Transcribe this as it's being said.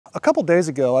A couple days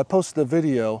ago, I posted a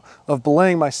video of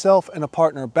belaying myself and a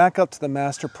partner back up to the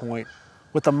master point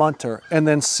with a munter and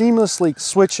then seamlessly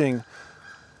switching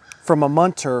from a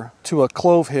munter to a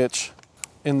clove hitch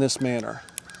in this manner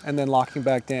and then locking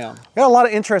back down. I got a lot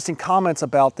of interesting comments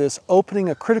about this, opening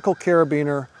a critical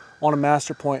carabiner on a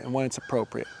master point and when it's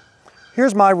appropriate.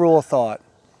 Here's my rule of thought.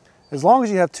 As long as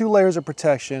you have 2 layers of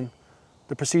protection,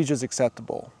 the procedure is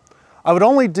acceptable. I would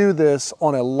only do this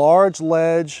on a large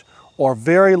ledge or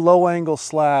very low angle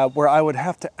slab where I would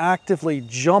have to actively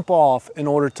jump off in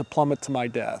order to plummet to my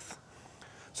death.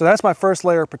 So that's my first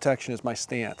layer of protection, is my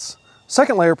stance.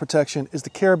 Second layer of protection is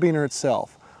the carabiner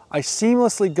itself. I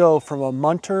seamlessly go from a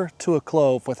munter to a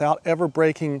clove without ever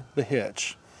breaking the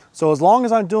hitch. So as long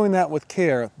as I'm doing that with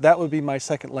care, that would be my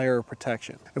second layer of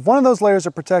protection. If one of those layers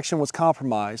of protection was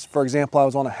compromised, for example, I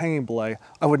was on a hanging belay,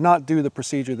 I would not do the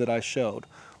procedure that I showed.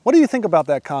 What do you think about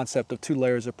that concept of 2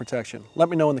 layers of protection? Let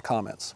me know in the comments.